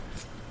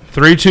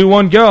3, 2,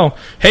 1, go.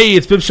 Hey,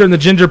 it's Bibster and the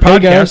Ginger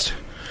Podcast.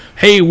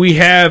 Hey, we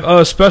have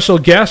a special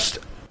guest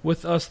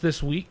with us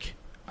this week.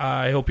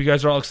 I hope you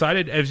guys are all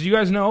excited. As you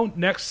guys know,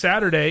 next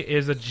Saturday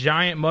is a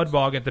giant mud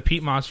bog at the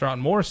Peat Monster out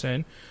in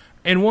Morrison,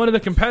 and one of the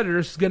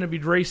competitors is going to be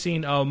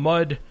racing a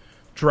mud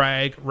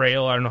drag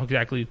rail. I don't know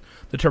exactly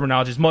the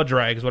terminology. Mud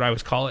drag is what I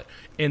always call it.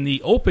 In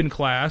the open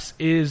class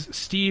is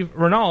Steve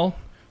Renaud,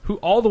 who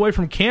all the way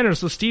from Canada.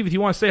 So, Steve, if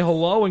you want to say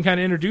hello and kind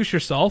of introduce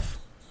yourself.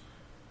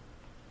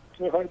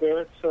 Yeah, hi there.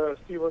 It's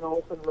Steve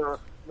Renaud from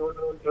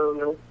Northern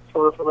Ontario.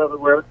 Sorry from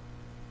everywhere.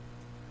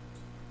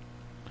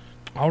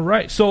 All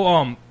right.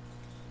 So,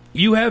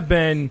 you have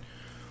been,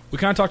 we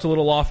kind of talked a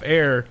little off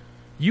air,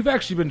 you've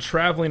actually been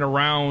traveling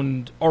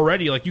around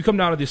already. Like, you come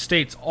down to the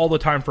States all the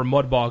time for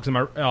mud bogs.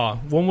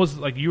 One was,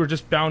 like, you were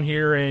just down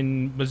here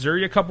in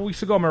Missouri a couple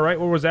weeks ago, am I right?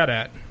 Where was that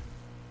at?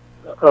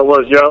 I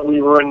was, yeah.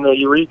 We were in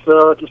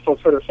Eureka, just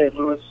outside of St.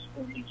 Louis,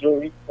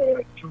 Missouri.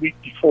 2 weeks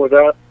before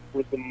that,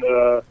 was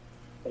in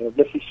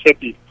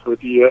Mississippi for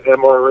the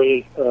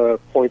MRA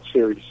point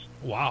series.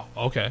 Wow,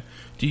 okay.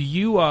 Do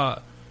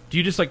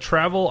you just, like,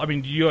 travel? I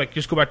mean, do you, like,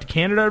 just go back to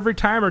Canada every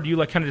time, or do you,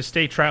 like, kind of just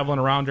stay traveling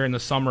around during the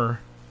summer?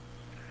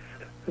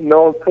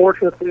 No,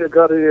 unfortunately, I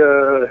got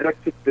a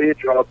hectic day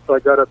job, so I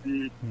got to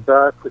be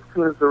back. As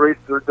soon as the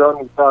races are done,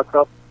 we pack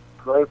up,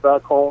 drive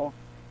back home,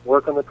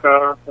 work on the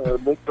car,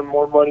 make some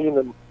more money, and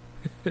then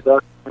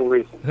back to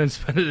racing.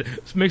 Then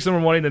make some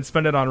more money, then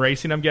spend it on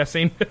racing, I'm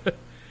guessing.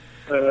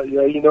 Yeah,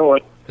 you know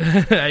it.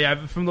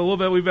 Yeah, from the little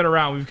bit we've been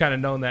around, we've kind of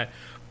known that.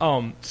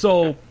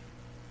 So,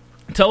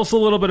 tell us a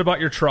little bit about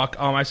your truck.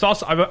 I've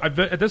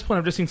at this point,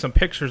 I've just seen some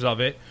pictures of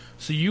it.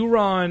 So you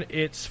run.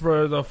 It's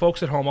for the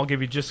folks at home. I'll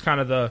give you just kind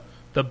of the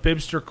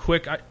Bibster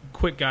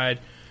quick guide.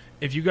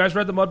 If you guys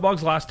read the mud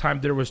bogs last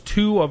time, there was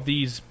 2 of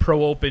these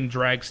pro open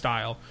drag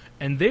style,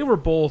 and they were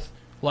both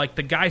like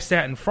the guy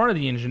sat in front of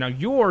the engine. Now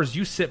yours,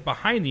 you sit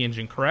behind the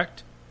engine,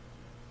 correct?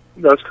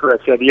 That's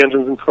correct. Yeah, the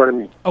engine's in front of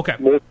me. Okay.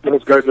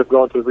 Most guys have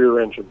gone to the rear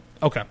engine.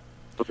 Okay.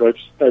 But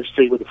I've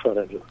stayed with the front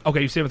engine.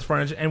 Okay, you stayed with the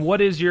front engine. And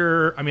what is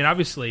your? I mean,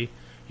 obviously,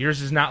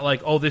 yours is not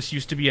like, oh, this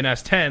used to be an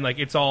S10. Like,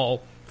 it's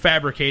all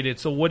fabricated.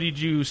 So what did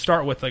you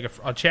start with? Like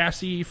a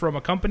chassis from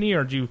a company,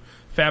 or did you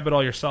fab it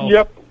all yourself?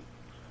 Yep.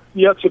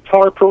 Yeah, it's a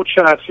Power Pro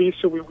chassis.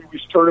 So we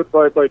started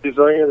by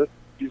designing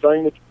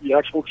the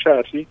actual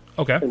chassis.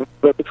 Okay. And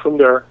built it from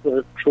there.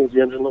 It shows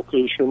the engine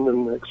location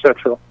and et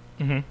cetera.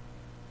 Mm-hmm.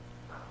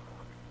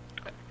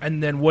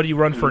 And then what do you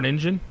run for an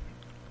engine?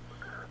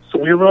 So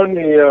we run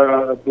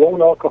a blown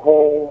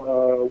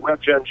alcohol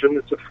wedge engine.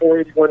 It's a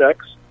 481X.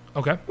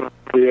 Okay.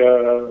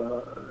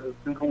 A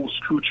big old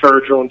screw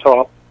charger on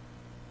top.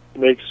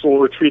 It makes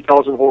over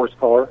 3,000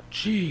 horsepower.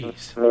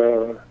 Jeez.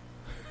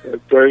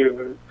 Very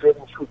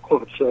driven through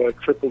clutch,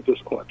 triple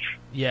disc clutch.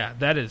 Yeah,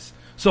 that is.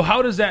 So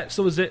how does that?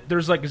 So is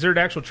there an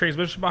actual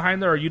transmission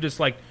behind there, or are you just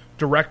like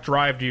direct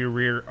drive to your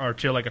rear, or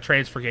to like a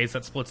transfer case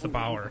that splits the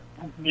power?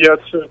 Yeah,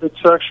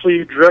 it's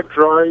actually direct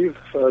drive.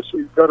 So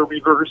you've got a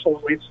reverse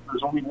only. So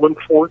there's only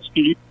 1/4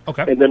 speed.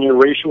 Okay. And then your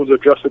ratio is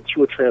adjusted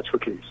through a transfer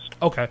case.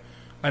 Okay.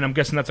 And I'm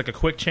guessing that's like a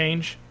quick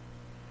change?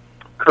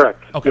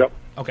 Correct. Okay. Yep.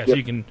 Okay, Yep. So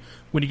you can,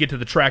 when you get to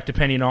the track,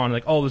 depending on,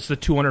 like, oh, this is a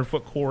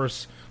 200-foot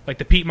course. Like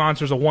the Peat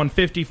Monster's a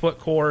 150-foot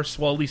course.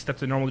 Well, at least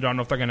that's the normally. I don't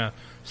know if they're going to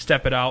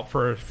step it out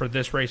for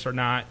this race or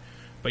not.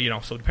 But,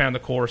 so depending on the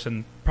course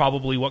and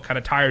probably what kind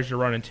of tires you're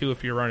running, too,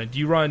 if you're running. Do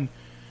you run,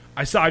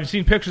 I've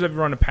seen pictures of you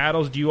running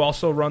paddles. Do you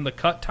also run the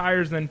cut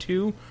tires then,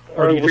 too?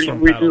 Or do you just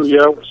run paddles? We do,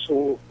 yeah.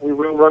 So we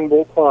will run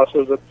both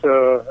classes at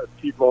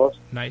Peat Monster.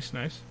 Nice.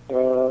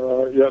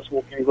 Yes,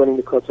 we'll be running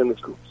the cuts and the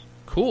scoops.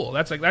 Cool.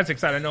 That's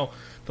exciting. I know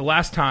the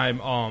last time,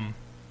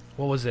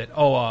 what was it?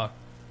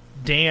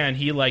 Dan,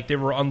 they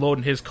were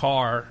unloading his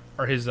car,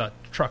 or his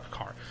truck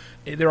car.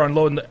 They were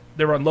unloading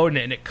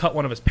it, and it cut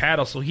one of his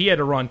paddles, so he had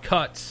to run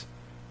cuts,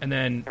 and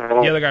then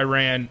the other guy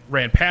ran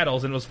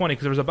paddles. And it was funny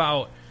because there was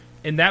about,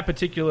 in that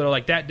particular,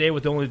 like that day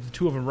with only the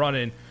 2 of them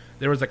running,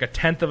 there was like a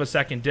 1/10 of a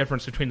second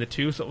difference between the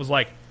 2. So it was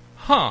like,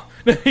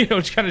 it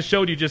just kind of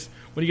showed you just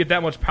when you get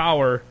that much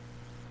power,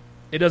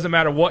 it doesn't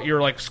matter what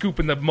you're like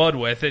scooping the mud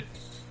with, it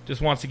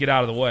just wants to get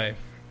out of the way.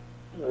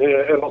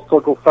 Yeah, it'll still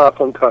go fast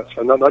on cuts.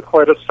 And not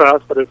quite as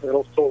fast, but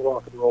it'll still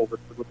rock and roll.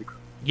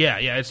 Yeah,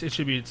 it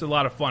should be. It's a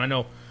lot of fun. I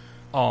know,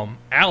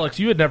 Alex,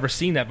 you had never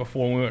seen that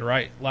before when we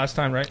went last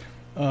time, right?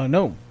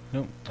 No.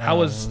 How that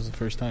was the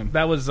first time.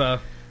 That was a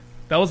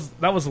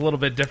little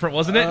bit different,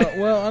 wasn't it?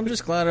 Well, I'm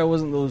just glad I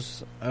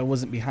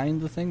wasn't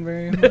behind the thing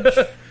very much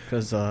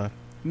because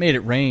made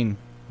it rain.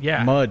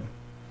 Yeah, mud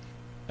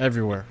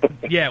everywhere.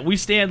 Yeah,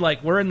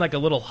 we're in like a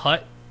little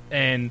hut,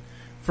 and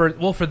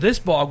for this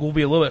bog we'll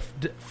be a little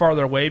bit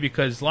farther away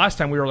because last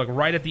time we were like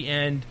right at the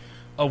end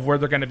of where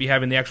they're going to be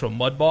having the actual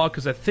mud bog,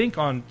 because I think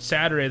on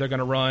Saturday they're going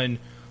to run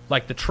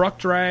like the truck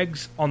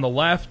drags on the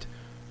left.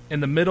 In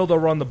the middle, they'll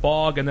run the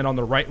bog, and then on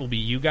the right will be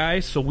you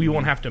guys, so we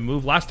won't have to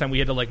move. Last time we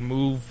had to like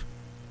move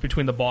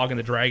between the bog and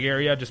the drag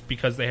area just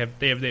because they have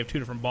 2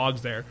 different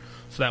bogs there,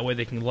 so that way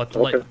they can let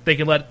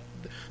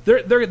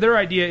their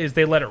idea is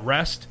they let it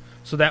rest,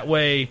 so that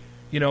way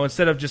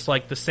instead of just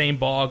like the same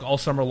bog all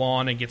summer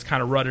long and gets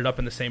kind of rutted up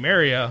in the same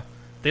area,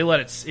 they let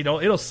it,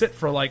 it'll sit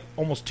for like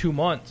almost 2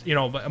 months,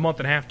 a month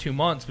and a half, 2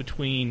 months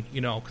between,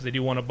 because they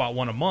do about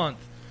one a month.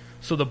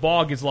 So the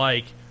bog is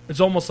like, it's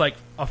almost like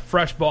a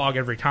fresh bog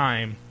every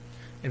time,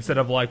 instead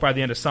of like by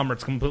the end of summer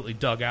it's completely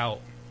dug out.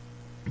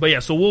 But yeah,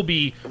 so we'll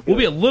be a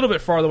little bit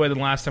farther away than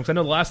last time, because I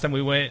know the last time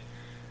we went,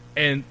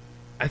 and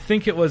I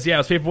think it was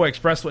Paperboy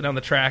Express went down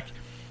the track,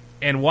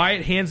 and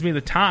Wyatt hands me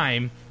the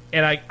time,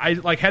 and I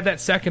like had that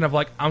second of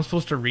like, I'm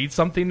supposed to read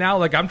something now,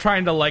 like I'm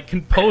trying to like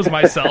compose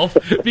myself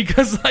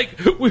because like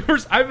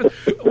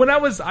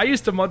I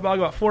used to mud bog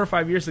about 4 or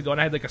 5 years ago, and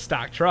I had like a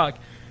stock truck,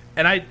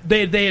 and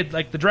they had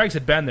like the drags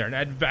had been there,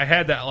 and I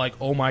had that like,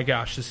 oh my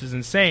gosh, this is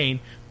insane,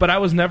 but I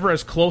was never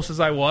as close as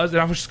I was, and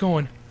I was just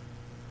going,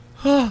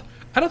 huh.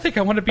 I don't think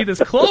I want to be this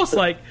close.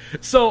 Like,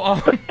 so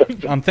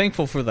I'm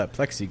thankful for that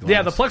plexiglass.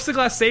 Yeah, the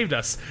plexiglass saved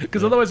us,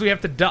 because otherwise we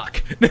have to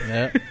duck.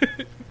 Yeah.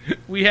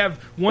 We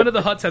have one of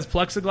the huts has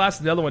plexiglass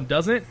and the other one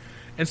doesn't,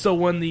 and so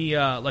when the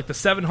like the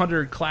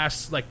 700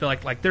 class, like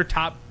their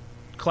top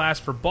class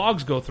for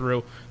bogs go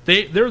through,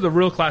 they're the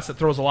real class that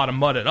throws a lot of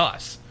mud at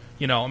us.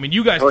 I mean,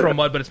 you guys throw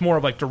mud, but it's more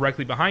of like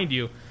directly behind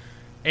you.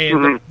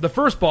 And the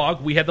first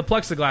bog, we had the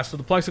plexiglass, so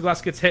the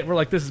plexiglass gets hit, and we're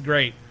like, this is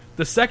great.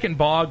 The second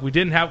bog, we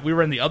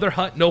were in the other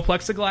hut, no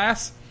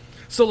plexiglass.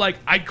 So, like,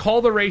 I'd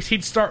call the race,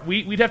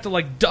 we'd have to,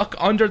 like, duck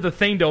under the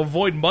thing to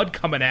avoid mud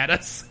coming at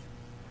us.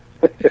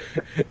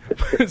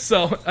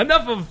 So,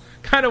 enough of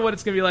kind of what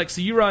it's going to be like.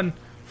 So, you run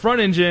front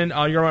engine,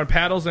 you run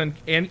paddles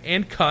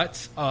and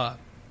cuts.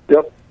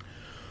 Yep.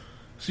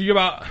 So, you're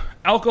about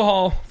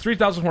alcohol,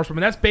 3,000 horsepower. I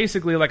mean, that's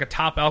basically like a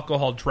top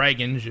alcohol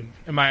drag engine.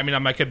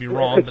 I could be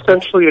wrong.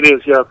 Essentially, it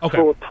is, yeah.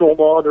 Okay. Pro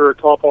mod or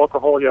top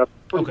alcohol, yeah.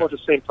 Pretty much the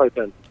same type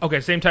engine.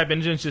 Okay, same type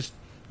engine. It's just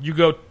you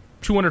go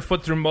 200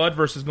 foot through mud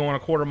versus going a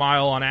quarter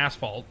mile on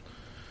asphalt.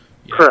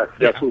 Yeah. Correct.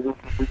 Yeah. So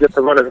we get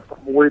to run a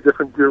way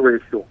different gear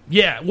ratio.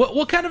 Yeah.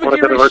 What kind of a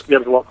gear ratio?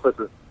 RPMs a lot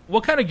quicker.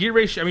 What kind of gear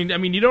ratio? I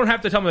mean, you don't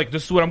have to tell me like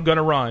this is what I'm going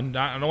to run.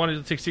 I don't want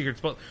to take secrets,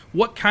 but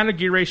what kind of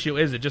gear ratio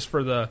is it? Just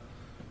for the,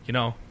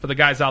 for the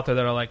guys out there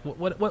that are like,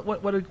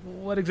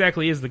 what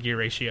exactly is the gear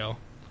ratio?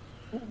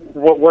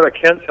 What I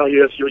can tell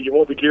you is you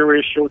want the gear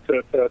ratio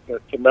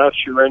to match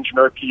your engine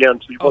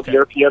RPM. So you want the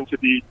RPM to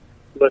be,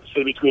 let's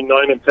say, between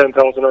 9 and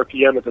 10,000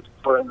 RPM at the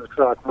front of the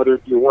track, whether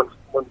it be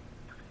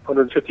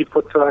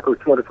 150-foot track or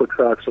 200-foot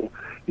track. So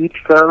each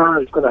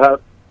car is going to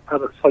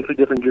have a slightly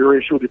different gear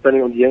ratio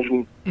depending on the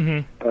engine,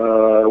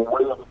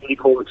 weight of the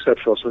vehicle,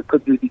 etc. So it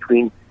could be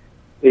between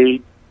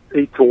 8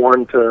 to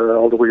 1 to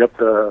all the way up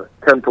to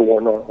 10 to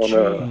 1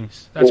 on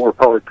a lower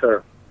powered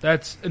car.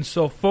 And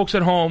so folks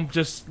at home,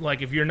 just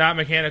like if you're not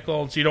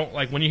mechanical, so you don't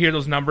like when you hear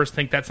those numbers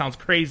think that sounds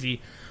crazy.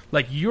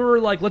 Like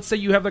you're like, let's say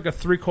you have like a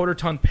 3/4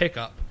 ton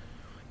pickup.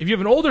 If you have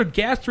an older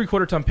gas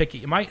 3/4 ton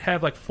pickup, you might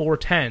have like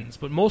 410s,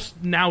 but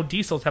most now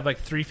diesels have like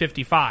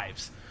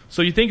 355s.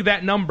 So you think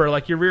that number,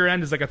 like your rear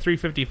end is like a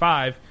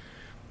 355,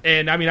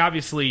 and I mean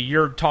obviously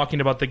you're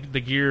talking about the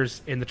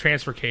gears in the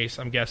transfer case,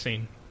 I'm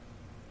guessing.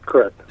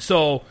 Correct.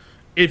 So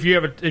if you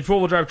have a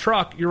four-wheel drive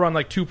truck, you run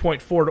like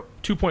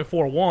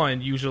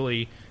 2.41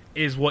 usually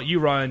is what you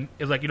run,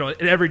 is like,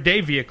 in everyday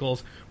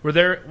vehicles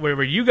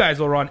where you guys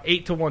will run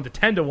 8 to 1 to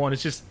 10 to 1.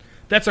 It's just,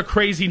 that's a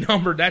crazy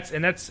number. That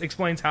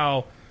explains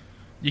how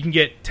you can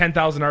get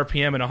 10,000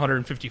 RPM and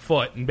 150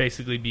 foot and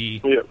basically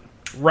be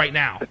right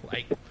now.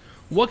 Like,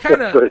 what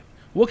kind of,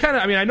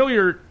 I mean, I know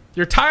your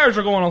tires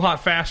are going a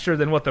lot faster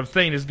than what the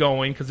thing is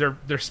going because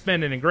they're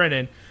spinning and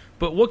grinning.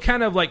 But what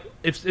kind of, like,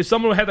 if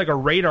someone had like a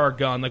radar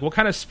gun, like what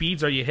kind of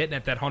speeds are you hitting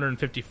at that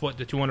 150 foot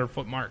to 200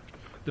 foot mark,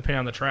 depending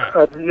on the track?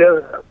 When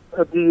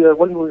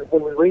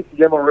we race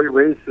the MRA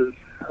races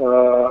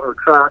or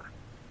track,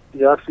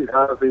 you actually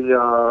have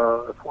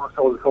a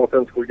force-held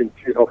fence where you can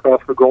see how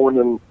fast we're going,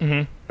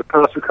 and the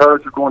passenger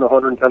cars are going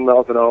 110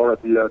 miles an hour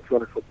at the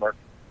 200 foot mark.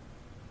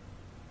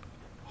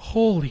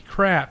 Holy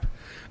crap!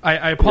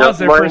 I paused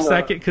there for a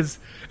second because.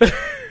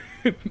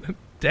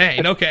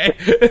 Dang, okay.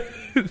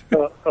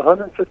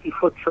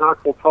 150-foot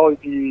track will probably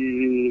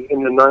be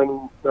in the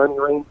 90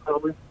 range,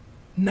 probably.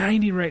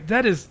 90 range.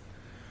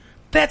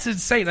 That's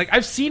insane. Like,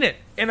 I've seen it,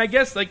 and I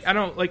guess, like, I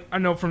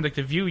know from like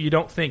the view, you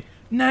don't think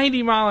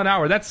 90 mile an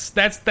hour. That's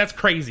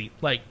crazy.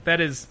 Like,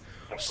 that is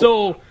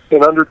so.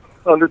 In under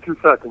 2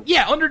 seconds.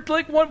 Yeah, under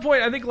like 1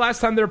 point. I think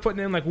last time they were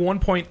putting in like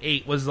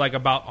 1.8 was like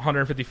about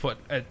 150 foot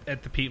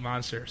at the Peat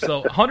Monster.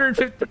 So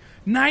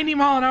 90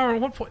 mile an hour at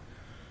 1 point.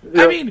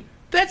 Yep. I mean,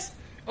 that's.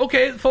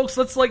 Okay, folks,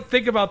 let's like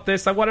think about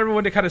this. I want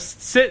everyone to kind of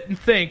sit and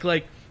think.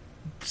 Like,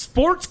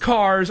 sports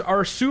cars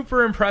are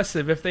super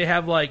impressive if they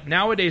have like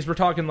nowadays we're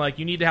talking like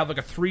you need to have like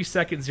a 3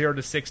 second 0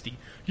 to 60.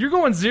 You're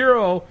going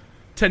 0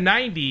 to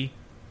 90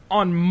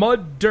 on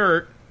mud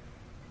dirt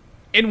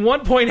in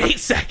 1.8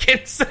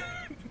 seconds.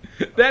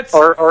 That's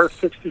our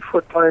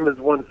 60-foot time is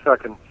 1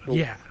 second. So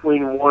yeah.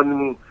 Between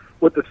one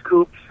with the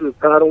scoops, the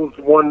paddles,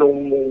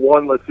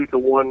 1:01, let's see, to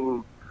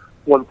 1.1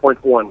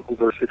 is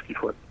our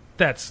 60-foot.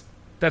 That's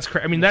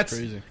crazy. I mean, that's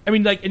crazy. I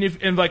mean, like,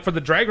 and like for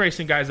the drag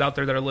racing guys out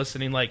there that are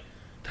listening, like,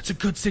 that's a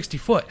good 60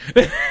 foot.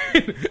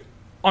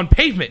 on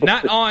pavement,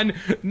 not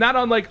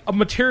on like a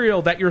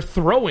material that you're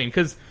throwing.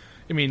 Because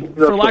I mean,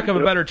 for lack of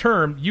a better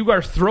term, you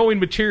are throwing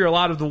material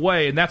out of the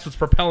way, and that's what's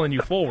propelling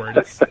you forward.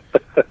 It's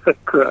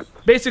correct.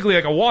 basically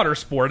like a water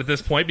sport at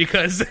this point.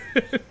 Because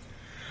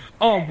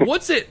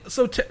what's it?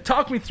 So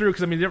talk me through,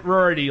 because I mean, we're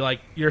already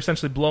like, you're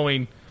essentially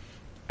blowing.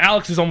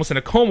 Alex is almost in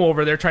a coma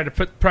over there trying to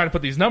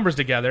put these numbers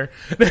together.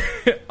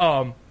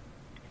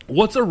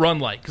 What's a run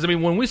like? Because I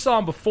mean, when we saw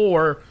him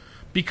before,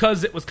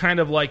 because it was kind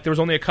of like there was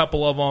only a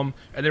couple of them,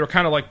 and they were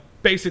kind of like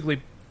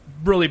basically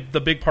really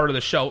the big part of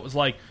the show. It was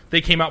like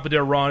they came out with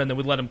their run, and then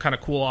we'd let them kind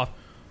of cool off.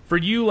 For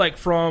you, like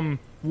from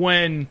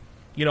when,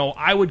 you know,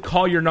 I would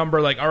call your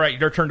number, like, all right,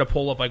 your turn to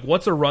pull up. Like,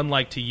 what's a run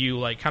like to you?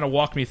 Like, kind of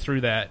walk me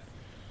through that.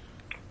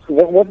 So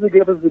once they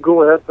give us the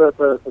go ahead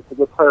to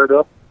get fired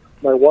up,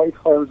 my wife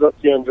fires up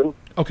the engine.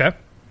 Okay.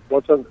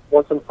 Once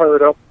I'm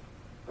fired up,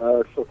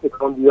 she'll click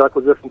on the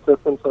acquisition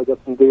system, so I get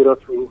some data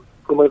through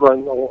my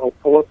run. I'll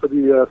pull up to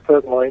the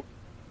start line,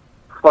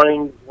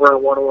 find where I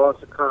want to launch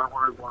the car,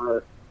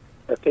 where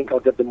I think I'll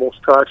get the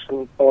most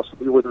traction,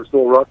 possibly where there's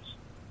no ruts.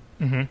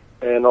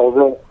 Mm-hmm. And I'll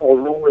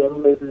roll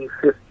in maybe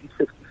 50,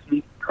 60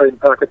 feet, try and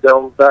back it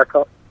down, back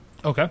up.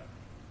 Okay.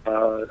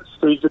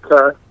 Stage the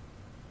car.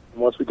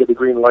 And once we get the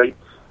green light,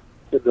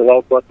 hit the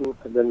loud button,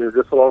 and then you're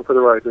just along for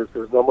the ride.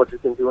 There's not much you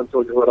can do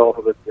until you let off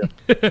of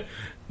it.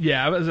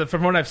 Yeah,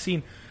 from what I've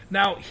seen.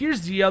 Now,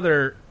 here's my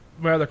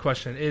other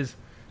question is,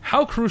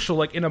 how crucial,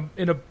 like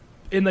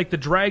in like the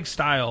drag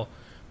style,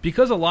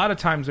 because a lot of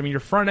times, I mean,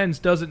 your front ends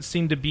doesn't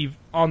seem to be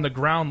on the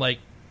ground. Like,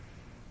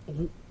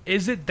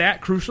 is it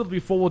that crucial to be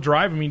full wheel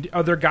drive? I mean,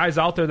 are there guys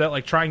out there that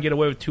like try and get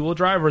away with 2-wheel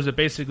drive, or is it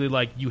basically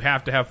like you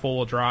have to have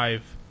 4-wheel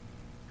drive?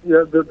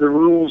 Yeah, the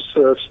rules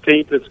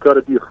state it's got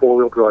to be a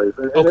 4-wheel drive.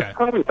 And it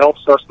probably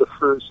helps us the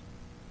first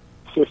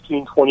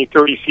 15, 20,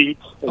 30 feet,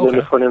 and then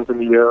the front end's in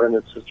the air, and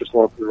it's just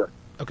long for the ride.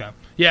 Okay.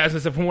 Yeah, as I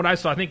said, from what I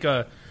saw, I think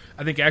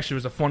actually it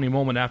was a funny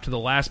moment after the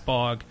last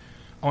bog.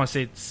 I want to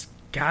say it's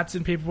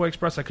Scottson Paperboy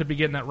Express. I could be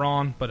getting that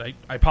wrong, but I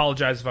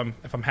apologize if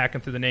I'm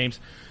hacking through the names.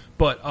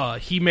 But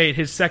he made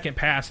his second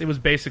pass. It was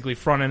basically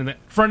front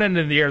end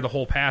in the air the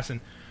whole pass,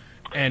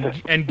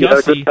 and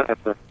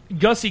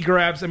Gussie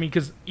grabs. I mean,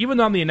 because even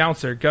though I'm the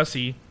announcer,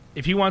 Gussie,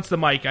 if he wants the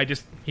mic,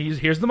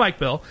 here's the mic,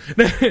 Bill,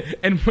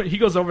 and he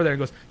goes over there and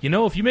goes, you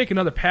know, if you make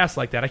another pass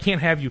like that, I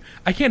can't have you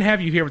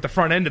here with the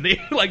front end of the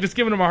like just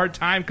giving him a hard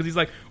time, because he's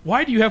like,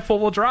 why do you have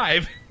 4-wheel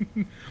drive?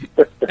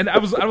 And I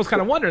was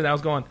kind of wondering. I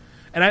was going,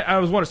 and I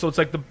was wondering. So it's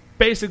like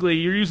basically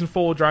you're using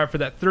 4-wheel drive for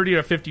that 30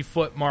 to 50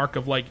 foot mark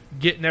of like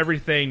getting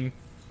everything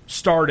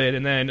started,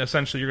 and then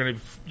essentially you're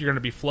gonna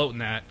be floating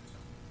that.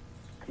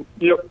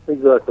 Yep,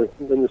 exactly.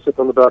 And then you sit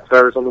on the back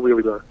tires on the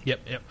wheelie bar.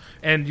 Yep.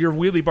 And your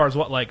wheelie bar is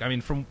what, like? I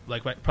mean, from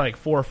like probably like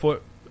 4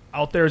 foot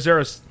out there. Is there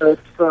a? It's from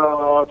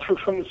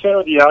the center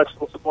of the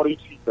axle. It's about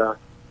 8 feet back.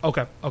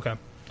 Okay.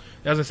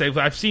 As I say,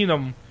 I've seen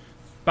them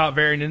about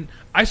varying. And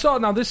I saw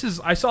this,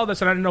 and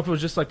I didn't know if it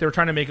was just like they were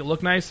trying to make it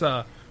look nice.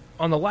 On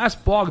the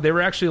last bog, they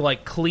were actually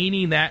like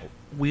cleaning that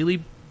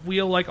wheelie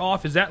wheel like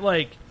off. Is that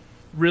like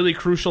really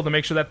crucial to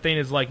make sure that thing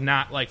is like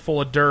not like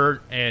full of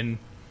dirt and,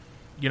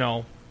 you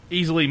know,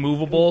 easily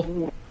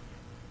movable?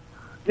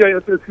 Yeah,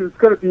 it's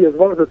got to be, as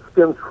long as it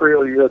spins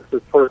freely, as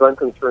far as I'm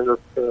concerned,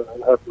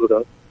 I'm happy with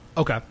that.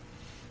 Okay.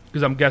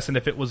 Because I'm guessing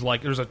if it was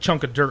like there's a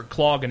chunk of dirt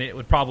clogging it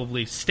would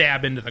probably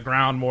stab into the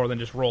ground more than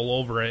just roll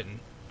over it. And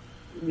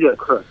yeah,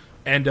 correct.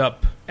 End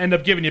up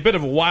giving you a bit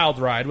of a wild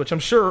ride, which I'm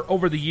sure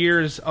over the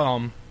years,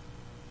 we'll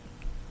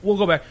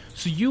go back.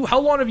 So how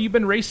long have you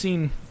been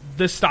racing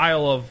this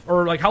style of,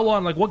 or like how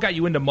long, like what got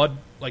you into mud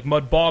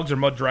bogs or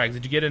mud drags?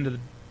 Did you get into the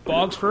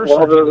bogs first?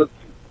 Well,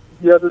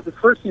 the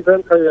first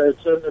event I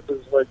attended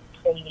was like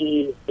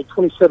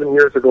 27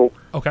 years ago.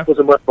 Okay. It was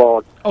a mud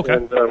bog. Okay.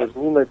 And it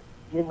was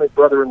me and my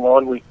brother-in-law,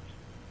 and we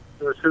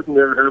were sitting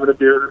there having a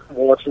beer,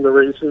 watching the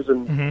races,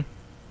 and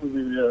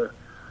we,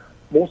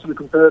 most of the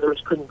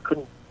competitors couldn't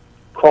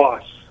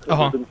cross.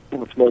 Uh-huh. Too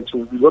much mud, so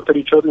we looked at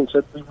each other and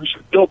said, we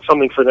should build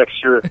something for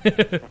next year.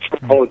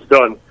 How it's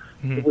done.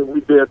 We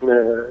did.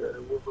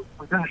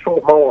 We didn't show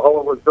how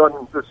it was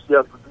done just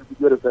yet, but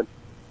we did it.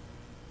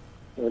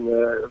 And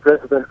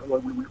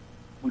eventually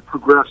we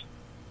progressed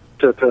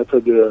to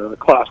the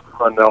class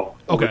we're on now.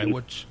 Okay,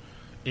 which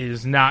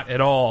is not at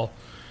all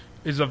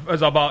is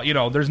about, you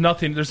know, there's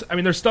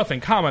stuff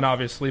in common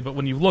obviously, but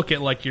when you look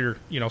at like your,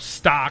 you know,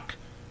 stock,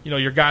 you know,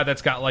 your guy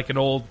that's got like an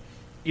old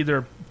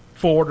either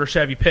Ford or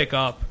Chevy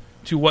pickup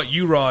to what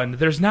you run,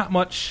 there's not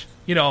much,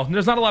 you know,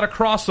 there's not a lot of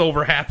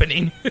crossover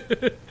happening.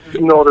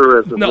 No,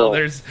 there isn't. No,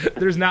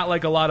 there's not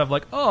like a lot of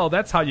like, oh,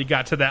 that's how you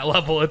got to that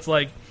level. It's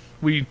like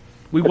we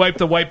wiped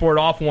the whiteboard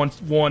off one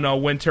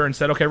winter and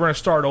said, okay, we're going to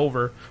start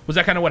over. Was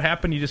that kind of what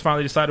happened? You just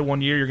finally decided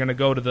one year you're going to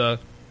go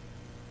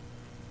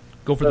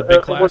for the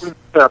big class? It wasn't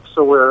steps.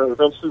 So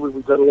eventually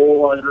we got a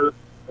little lighter,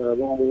 a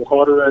little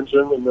hotter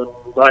engine, and then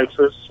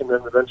nitrous, and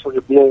then eventually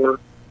a blower,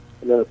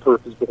 and then a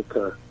purpose-built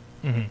car.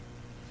 Mm-hmm.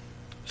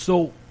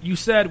 So you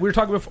said we were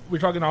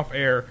talking off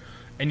air,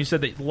 and you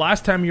said that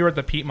last time you were at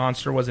the Peat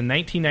Monster was in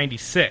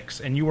 1996,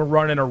 and you were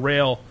running a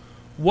rail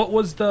what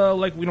was the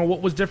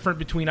what was different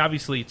between,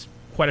 obviously it's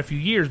quite a few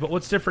years, but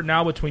what's different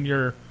now between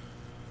your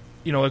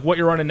what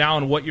you're running now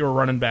and what you were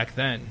running back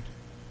then?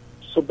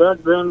 So back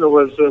then it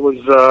was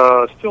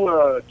still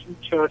a two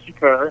chassis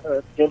car.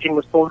 The engine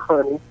was still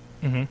running.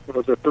 Mm-hmm. It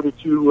was a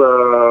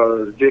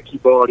 32 Vicky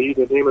body.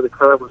 The name of the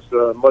car was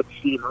Mud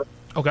Fever.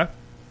 Okay.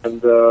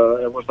 And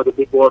it was like a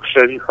big block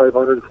Chevy,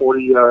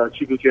 540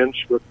 cubic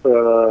inch with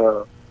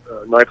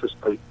nitrous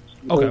pipe.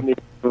 Okay.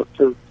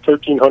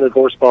 1,300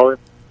 horsepower.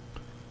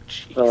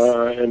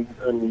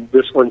 And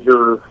this one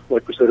here,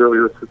 like we said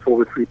earlier, it's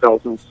over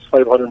 3,000,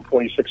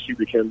 526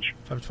 cubic inch.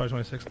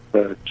 526.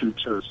 Two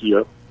chairs,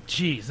 yeah.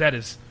 Jeez,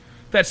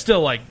 that's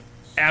still like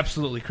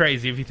absolutely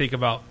crazy if you think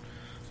about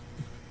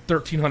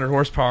 1,300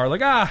 horsepower. Like,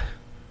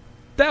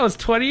 that was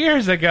 20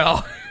 years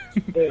ago.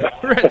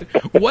 Right.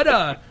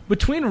 What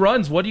between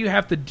runs, what do you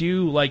have to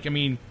do? Like, I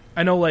mean,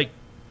 I know like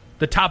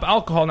the top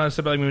alcohol not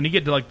necessarily. I mean, when you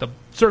get to like the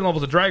certain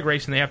levels of drag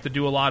racing, they have to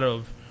do a lot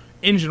of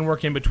engine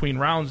work in between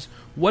rounds.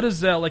 What is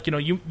that like?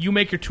 You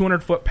make your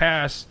 200-foot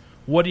pass.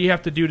 What do you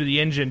have to do to the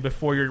engine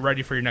before you're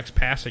ready for your next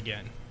pass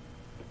again?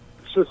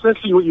 So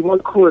essentially, you want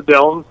to cool it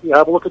down. You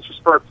have a look at your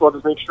spark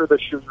plugs, make sure that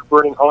you're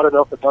burning hot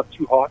enough but not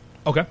too hot.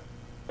 Okay.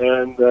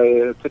 And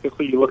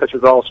typically, you look at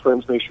your valve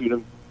springs, make sure you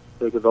didn't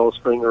break a valve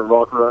spring or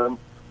rocker arm,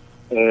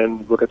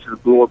 and look at your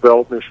blower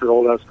belt, make sure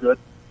all that's good.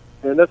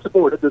 And that's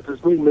about it.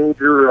 There's no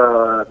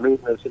major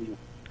maintenance in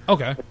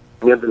the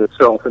engine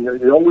itself, and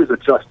you're always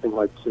adjusting.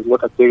 Like, so you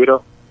look at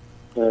data,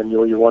 and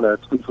you want to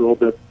tweak a little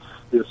bit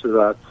this or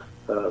that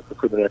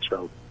for the next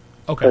round.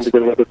 Okay. And to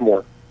get a little bit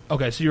more.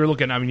 Okay, so you're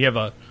looking. I mean, you have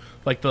a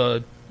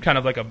kind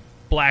of like a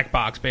black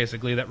box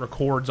basically that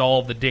records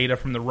all of the data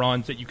from the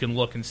runs that you can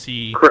look and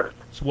see. Correct.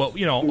 So what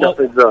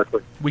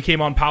exactly. We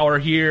came on power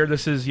here.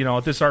 This is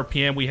at this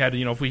RPM we had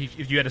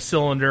if you had a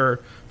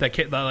cylinder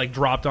that like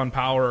dropped on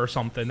power or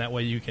something, that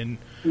way you can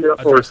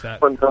address that.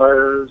 Fun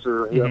tires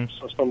or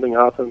so something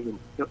happened.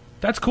 And,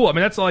 That's cool. I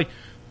mean,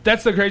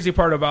 that's the crazy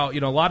part about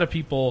a lot of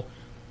people.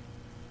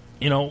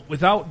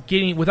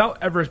 Without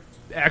ever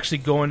actually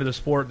going to the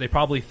sport, they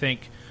probably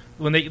think.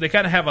 When they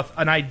kind of have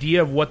an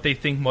idea of what they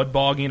think mud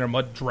bogging or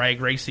mud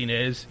drag racing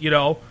is,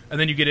 and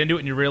then you get into it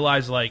and you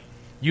realize, like,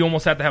 you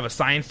almost have to have a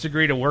science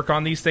degree to work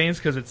on these things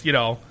because it's,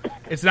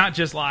 it's not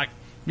just like,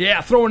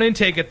 throw an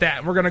intake at that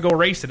and we're going to go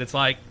race it. It's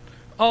like,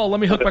 oh, let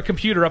me hook my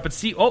computer up and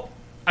see,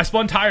 I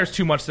spun tires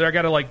too much there. I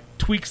got to, like,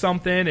 tweak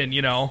something and,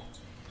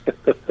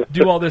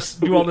 do all this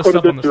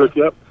stuff on the side.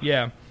 Yep.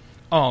 Yeah.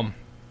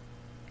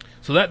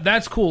 So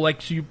that's cool.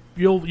 Like, so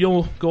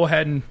you'll go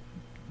ahead and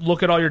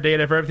look at all your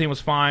data. If everything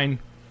was fine,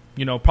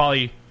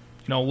 probably,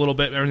 a little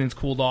bit, everything's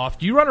cooled off.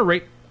 Do you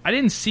run I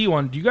didn't see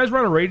one. Do you guys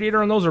run a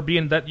radiator on those, or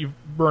being that you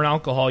burn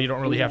alcohol, you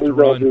don't really have to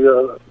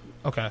run?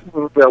 Okay.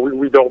 Yeah,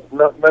 we don't.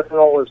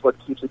 Methanol is what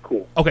keeps it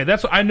cool. Okay,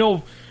 that's what I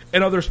know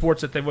in other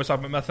sports that they've always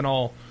talked about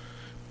methanol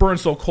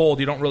burns so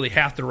cold you don't really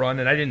have to run,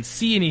 and I didn't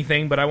see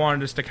anything, but I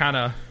wanted just to kind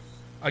of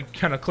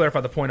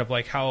clarify the point of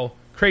like how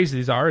crazy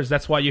these are, is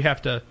that's why you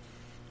have to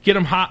get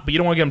them hot, but you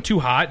don't want to get them too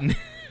hot. And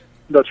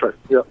that's right.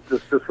 Yeah,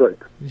 that's right.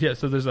 Yeah,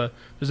 so there's a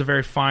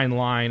very fine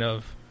line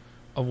of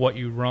what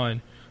you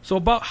run. So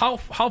about how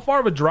far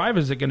of a drive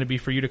is it going to be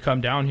for you to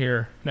come down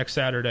here next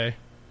Saturday?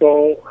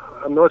 So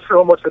I'm not sure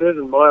how much it is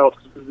in miles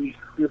because we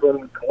run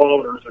in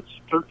kilometers. It's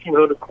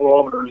 1,300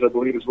 kilometers, I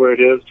believe, is where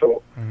it is.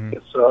 So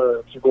it's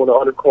if you're going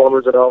 100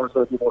 kilometers an hour, it's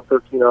going to be about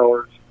 13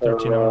 hours.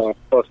 13 hours.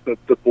 Plus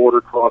the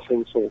border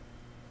crossing, so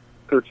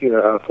 13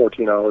 and a half,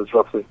 14 hours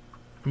roughly.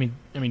 I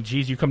mean,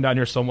 geez, you come down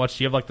here so much.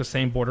 Do you have like the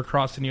same border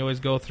crossing you always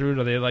go through?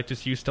 Or are they like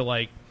just used to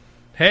like,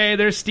 hey,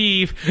 there's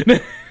Steve?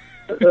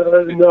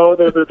 No,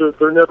 they're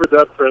never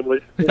that friendly.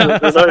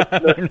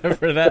 They're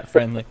never that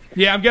friendly.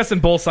 Yeah, I'm guessing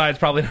both sides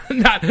probably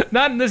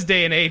not in this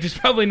day and age. It's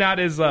probably not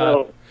as.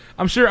 No.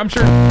 I'm sure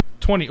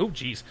 20. Oh,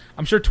 geez,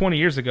 I'm sure 20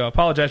 years ago. I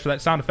apologize for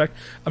that sound effect.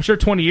 I'm sure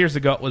 20 years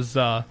ago it was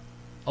a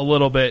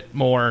little bit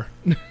more.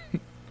 It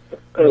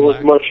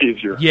was much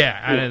easier. Yeah,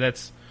 I mean,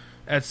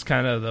 that's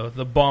kind of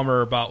the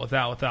bummer about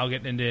without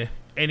getting into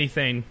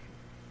anything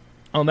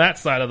on that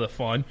side of the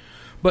fun.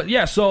 But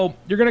yeah, so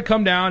you're going to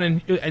come down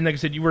and like I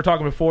said, you were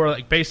talking before,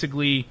 like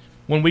basically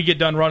when we get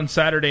done running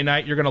Saturday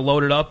night, you're going to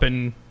load it up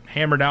and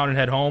hammer down and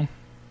head home.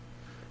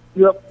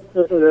 Yep,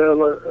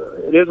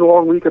 it is a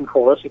long weekend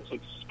for us. It's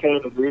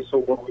Canada Day, so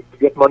when we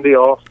get Monday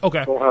off,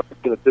 okay, we'll have to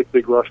get a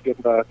big rush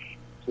getting back.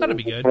 So that'll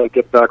be good. We'll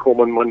get back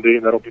home on Monday,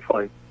 and that'll be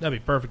fine. That'd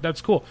be perfect.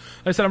 That's cool.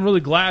 Like I said, I'm really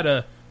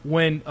glad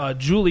when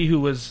Julie, who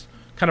was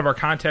kind of our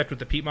contact with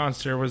the Peat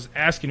Monster, was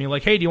asking me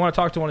like, hey, do you want to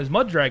talk to one of his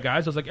mud drag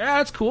guys? I was like, yeah,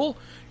 that's cool.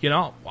 We're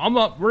not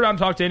to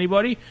talk to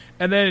anybody.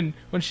 And then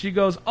when she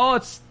goes, oh,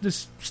 it's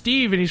this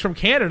Steve and he's from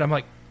Canada, I'm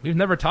like, we've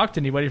never talked to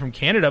anybody from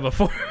Canada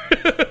before.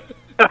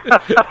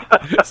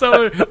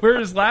 So we're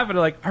just laughing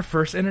at like our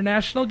first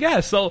international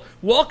guest. So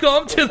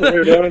welcome to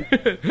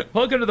the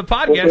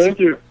podcast. Well, thank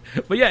you.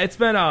 But yeah, it's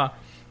been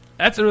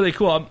that's really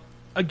cool.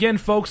 Again,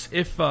 folks,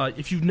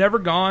 if you've never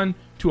gone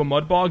to a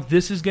mud bog,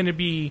 this is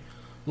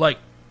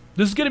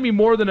This is going to be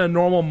more than a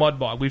normal mud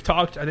bog. We've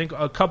talked, I think,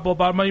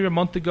 about maybe a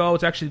month ago.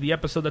 It's actually the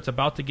episode that's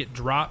about to get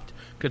dropped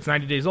because it's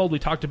 90 days old. We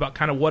talked about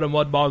kind of what a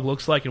mud bog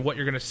looks like and what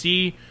you're going to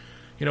see,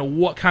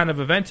 what kind of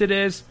event it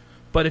is.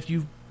 But if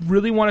you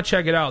really want to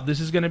check it out, this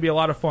is going to be a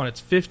lot of fun. It's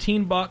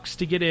 $15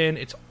 to get in.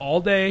 It's all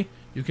day.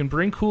 You can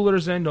bring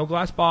coolers in, no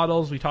glass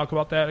bottles. We talked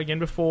about that again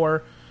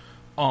before.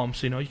 So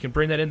you can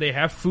bring that in. They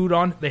have food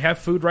They have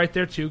food right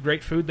there too.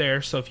 Great food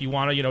there. So if you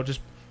want to, just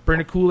bring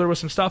a cooler with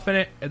some stuff in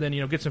it, and then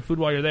get some food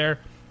while you're there.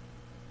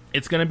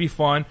 It's going to be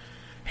fun.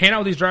 Hang out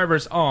with these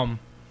drivers. I'm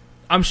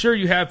sure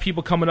you have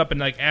people coming up and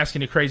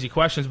asking you crazy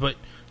questions, but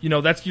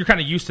that's you're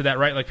kind of used to that,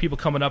 right? Like people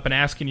coming up and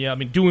asking you. I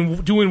mean,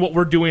 doing what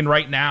we're doing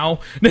right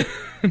now.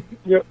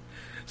 Yep.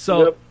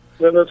 So yep.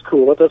 Yeah, that's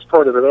cool. That's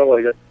part of it. I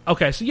like it.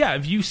 Okay, so yeah,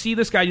 if you see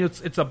this guy,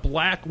 it's a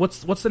black. What's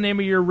the name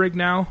of your rig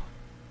now?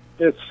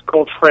 It's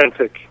called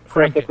Frantic.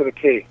 Frantic with a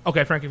K.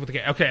 Okay, Frantic with a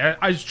K. Okay,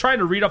 I was trying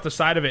to read off the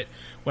side of it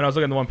when I was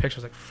looking at the one picture. I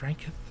was like,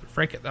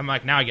 Frantic. I'm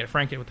like, now I get it.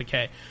 Frantic with a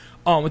K.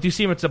 If you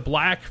see him, it's a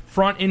black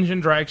front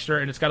engine dragster,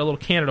 and it's got a little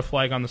Canada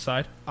flag on the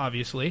side,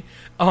 obviously.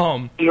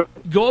 Yep.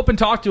 Go up and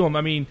talk to him.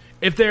 I mean,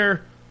 I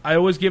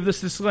always give this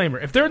disclaimer.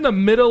 If they're in the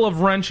middle of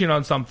wrenching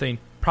on something,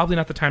 probably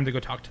not the time to go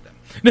talk to them.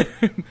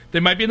 They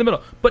might be in the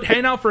middle. But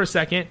hang out for a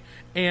second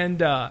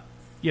and,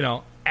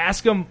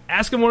 ask them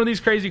one of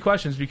these crazy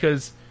questions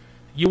because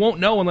you won't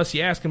know unless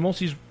you ask. And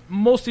most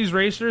of these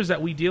racers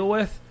that we deal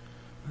with,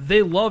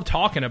 they love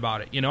talking about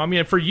it. I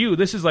mean, for you,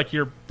 this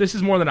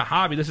is more than a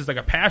hobby. This is like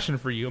a passion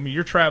for you. I mean,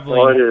 you're traveling.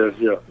 Oh, it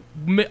is,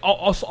 yeah.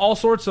 All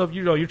sorts of,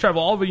 you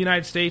travel all over the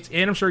United States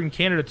and I'm sure in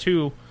Canada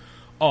too,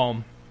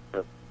 all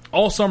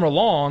summer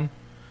long,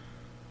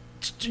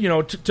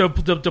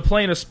 to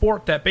play in a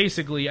sport that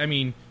basically, I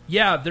mean,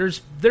 yeah,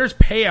 there's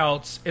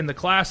payouts in the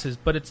classes,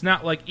 but it's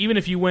not like, even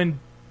if you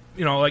win,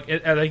 I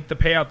think the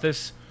payout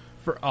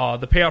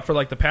for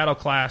like the paddle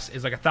class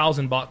is like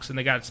 $1,000 and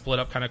they got it split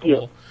up kind of cool.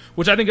 Yeah.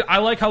 Which I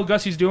like how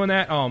Gussie's doing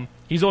that.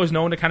 He's always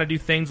known to kind of do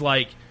things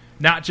like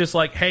not just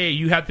like, hey,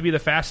 you have to be the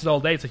fastest all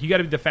day. It's like you got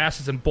to be the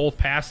fastest in both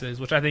passes,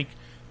 which I think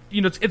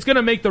it's going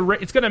to make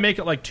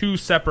it like two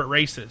separate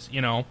races,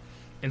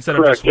 instead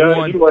Correct. of just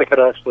one. I do like it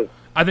actually.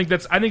 I think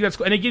that's and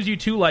it gives you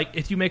two, like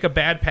if you make a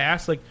bad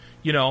pass, like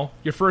your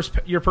first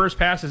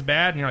pass is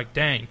bad and you're like,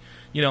 dang,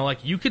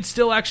 like you could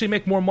still actually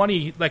make more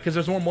money, like because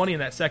there's more money in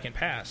that second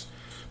pass.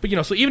 But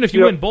so even if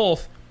you win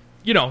both,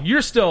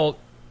 you're still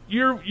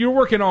you're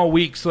working all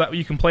week so that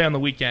you can play on the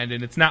weekend,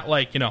 and it's not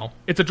like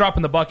it's a drop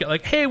in the bucket.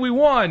 Like, hey, we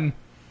won.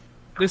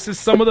 This is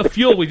some of the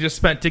fuel we just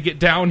spent to get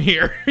down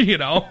here.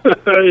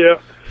 Yeah.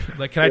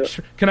 Like,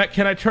 can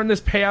I turn this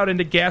payout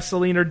into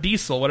gasoline or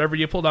diesel, whatever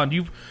you pull down?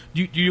 Do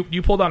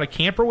you pull down a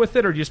camper with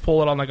it, or do you just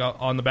pull it on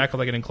on the back of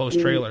like an enclosed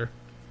trailer?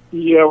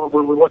 Yeah,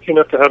 we're lucky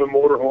enough to have a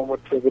motorhome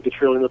with the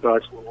trailer in the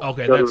back. So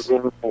okay,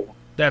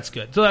 that's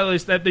good. So at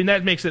least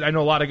that makes it. I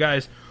know a lot of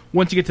guys,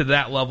 once you get to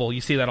that level,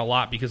 you see that a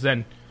lot, because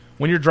then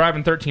when you're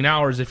driving 13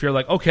 hours, if you're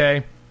like,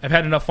 okay, I've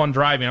had enough fun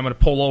driving, I'm going to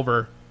pull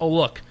over. Oh,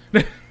 look,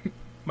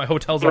 my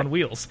hotel's on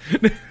wheels.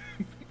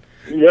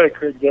 Yeah,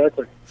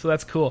 exactly. So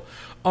that's cool.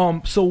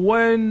 So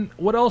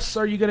what else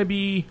are you going to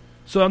be?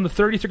 So on the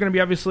 30th, you're going to be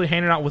obviously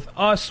hanging out with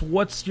us.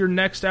 What's your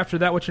next after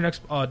that? What's your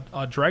next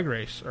drag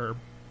race? Or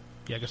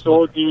yeah, I guess.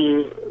 So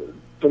the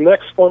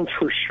next one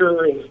for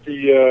sure is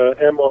the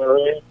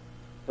MRA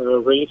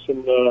race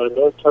in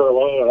North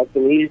Carolina. I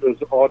believe is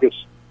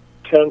August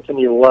 10th and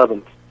the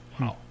 11th.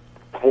 Wow.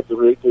 I hope the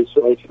race is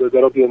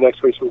that'll be the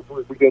next race.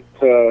 We get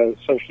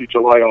essentially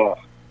July off.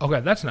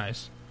 Okay, that's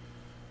nice.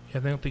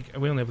 Yeah,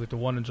 we only have like the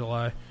one in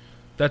July.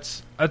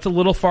 That's a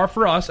little far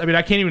for us. I mean,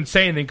 I can't even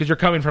say anything because you're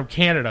coming from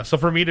Canada. So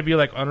for me to be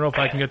like, I don't know if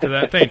I can get to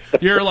that thing.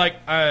 You're like,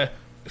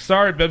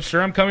 sorry,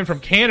 Bibster, I'm coming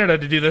from Canada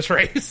to do this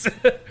race.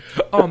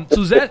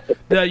 So is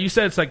that you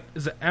said it's like,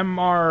 is it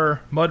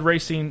Mud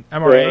Racing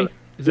MRA?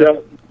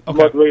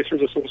 Okay. Mud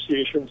Racers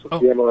Association, so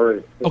the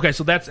MRA. Okay,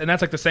 so that's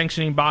like the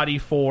sanctioning body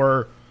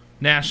for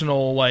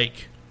national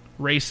like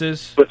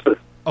races.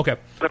 Okay.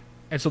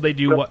 And so they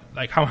do what?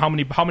 Like how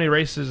many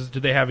races do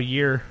they have a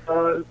year?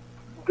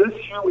 This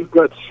year we've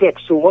got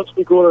 6. So once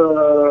we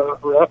go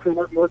to after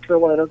North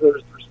Carolina,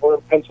 there's one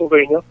in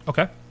Pennsylvania.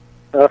 Okay.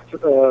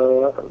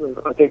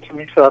 After I think 2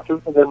 weeks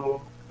after, and then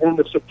end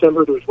of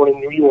September there's one in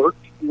New York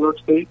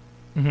State.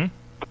 Mm-hmm.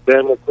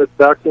 Then it's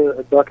back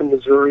in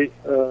Missouri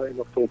in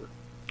October.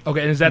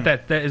 Okay, and is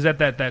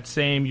that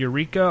same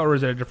Eureka, or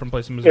is it a different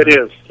place in Missouri? It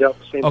is. Yep.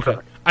 Same okay.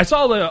 track. I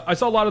saw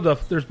a lot of the.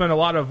 There's been a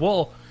lot of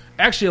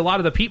actually, a lot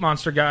of the Peat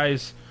Monster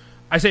guys,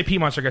 I say Peat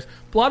Monster guys,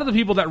 a lot of the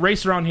people that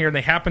race around here and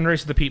they happen to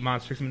race at the Peat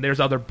Monsters, I mean, there's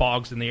other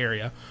bogs in the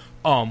area,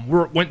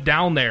 went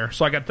down there,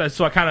 so I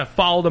kind of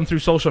followed them through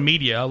social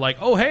media, like,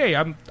 oh, hey,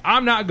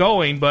 I'm not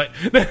going, but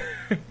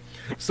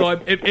so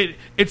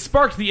it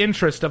sparked the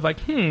interest of like,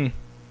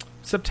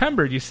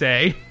 September, you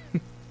say?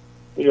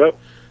 Yep.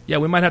 Yeah,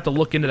 we might have to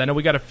look into that. I know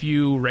we got a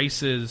few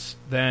races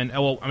then.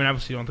 Well, I mean,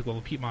 obviously, I don't think we'll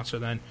have a Peat Monster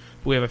then,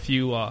 but we have a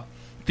few.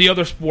 The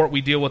other sport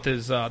we deal with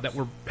is that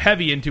we're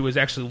heavy into is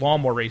actually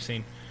lawnmower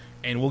racing,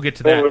 and we'll get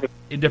to that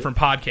in different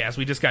podcasts.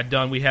 We just got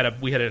done. We had a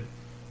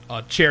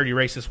charity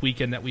race this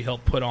weekend that we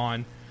helped put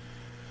on.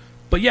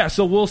 But yeah,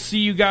 so we'll see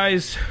you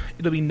guys.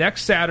 It'll be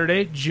next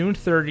Saturday, June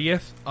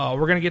 30th.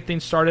 We're going to get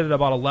things started at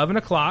about 11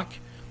 o'clock.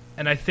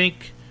 And I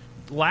think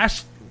the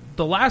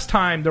last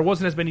time there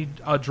wasn't as many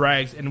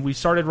drags, and we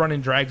started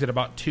running drags at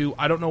about 2.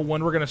 I don't know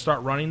when we're going to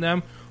start running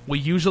them. We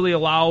usually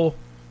allow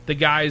the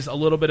guys a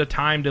little bit of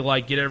time to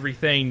like get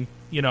everything,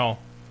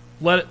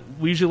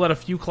 we usually let a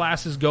few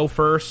classes go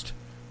first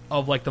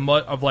of like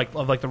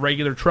the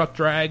regular truck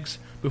drags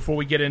before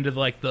we get into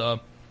like the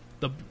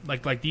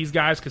these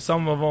guys, because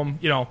some of them,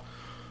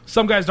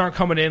 some guys aren't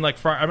coming in like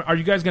Friday. Are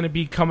you guys going to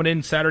be coming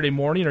in Saturday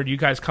morning, or do you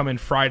guys come in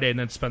Friday and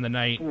then spend the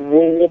night?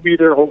 We'll be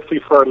there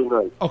hopefully Friday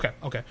night.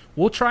 Okay.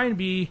 We'll try and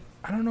be.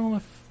 I don't know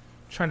if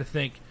I'm trying to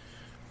think.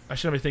 I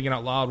shouldn't be thinking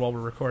out loud while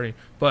we're recording,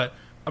 but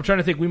I'm trying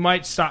to think. We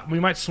might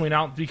swing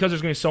out because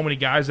there's going to be so many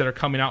guys that are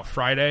coming out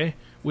Friday.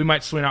 We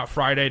might swing out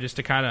Friday just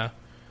to kind of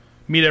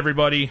meet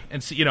everybody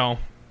and see,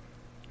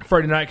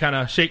 Friday night kind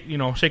of shake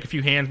a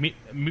few hands,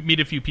 meet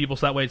a few people,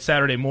 so that way it's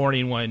Saturday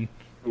morning when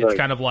it's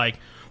kind of like,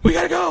 we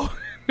gotta go.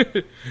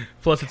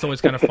 Plus, it's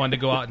always kind of fun to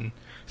go out and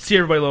see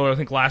everybody lower. I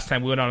think last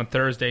time we went out on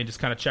Thursday and just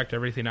kind of checked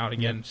everything out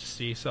again to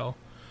see. So,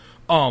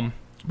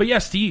 but yeah,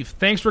 Steve,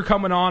 thanks for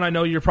coming on. I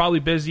know you're probably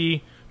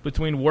busy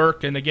between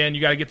work, and again,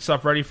 you got to get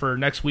stuff ready for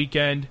next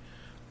weekend.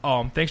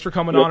 Thanks for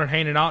coming on and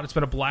hanging out. It's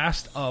been a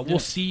blast. We'll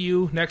see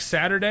you next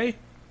Saturday,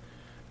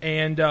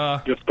 and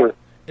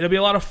it'll be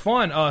a lot of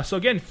fun. So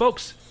again,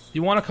 folks, if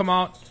you want to come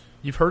out,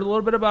 you've heard a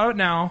little bit about it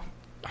now.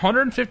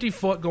 150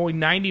 foot going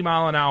 90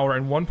 mile an hour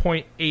in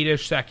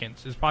 1.8-ish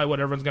seconds is probably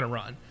what everyone's going to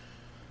run.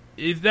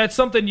 If that's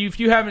something if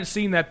you haven't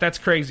seen that's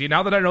crazy.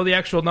 Now that I know the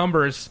actual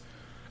numbers,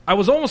 I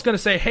was almost going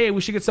to say, hey, we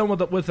should get someone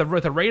with a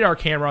radar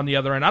camera on the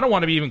other end. I don't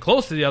want to be even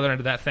close to the other end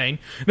of that thing.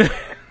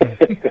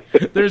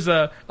 There's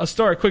a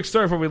quick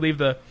story before we leave.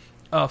 The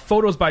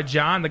photos by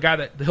John, the guy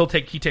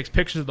that he takes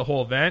pictures of the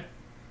whole event.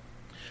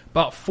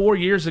 About 4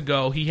 years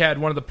ago, he had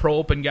one of the Pro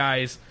Open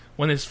guys.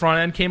 When his front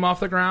end came off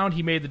the ground,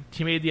 he made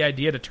the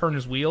idea to turn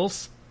his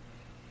wheels,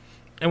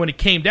 and when it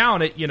came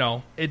down, it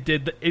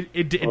did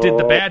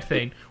the bad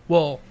thing.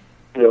 Well,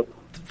 the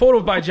photo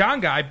by John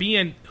guy,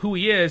 being who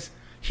he is,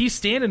 he's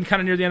standing kind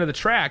of near the end of the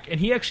track, and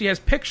he actually has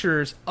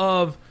pictures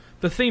of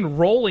the thing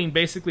rolling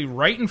basically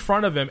right in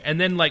front of him, and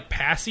then like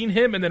passing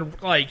him, and then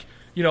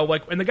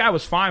and the guy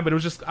was fine, but it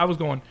was just I was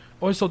going.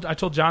 I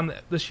told John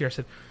this year. I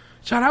said,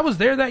 John, I was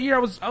there that year.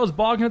 I was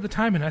bogging at the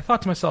time, and I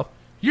thought to myself,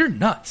 you're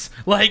nuts.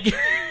 Like,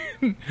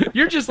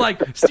 you're just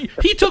like,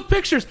 he took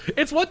pictures.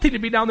 It's one thing to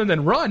be down there and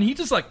then run. He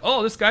just like,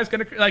 oh, this guy's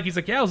going to, like, he's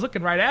like, yeah, I was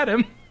looking right at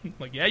him. I'm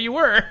like, yeah, you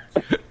were.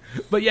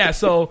 But yeah,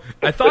 so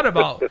I thought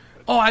about,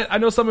 I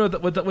know someone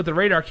with the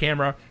radar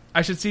camera.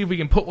 I should see if we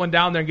can put one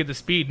down there and get the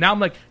speed. Now I'm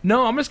like,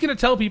 no, I'm just going to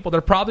tell people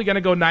they're probably going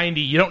to go 90.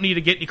 You don't need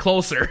to get any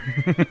closer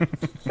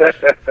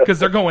because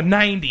they're going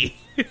 90.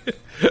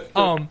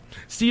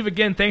 Steve,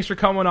 again, thanks for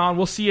coming on.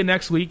 We'll see you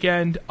next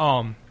weekend.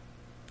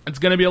 It's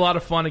going to be a lot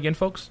of fun again,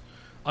 folks.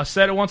 I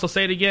said it once, I'll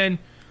say it again.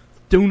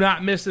 Do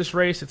not miss this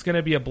race. It's going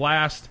to be a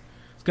blast.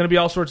 It's going to be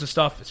all sorts of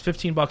stuff. It's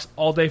 $15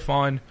 all day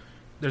fun.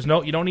 You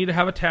don't need to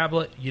have a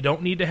tablet. You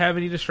don't need to have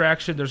any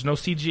distraction. There's no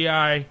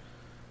CGI.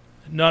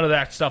 None of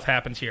that stuff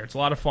happens here. It's a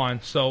lot of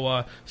fun.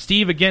 So,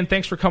 Steve, again,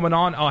 thanks for coming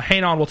on.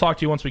 Hang on. We'll talk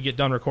to you once we get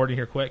done recording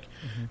here quick.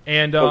 Mm-hmm.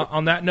 And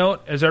on that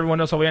note, as everyone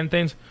knows how we end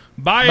things,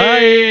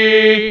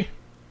 bye!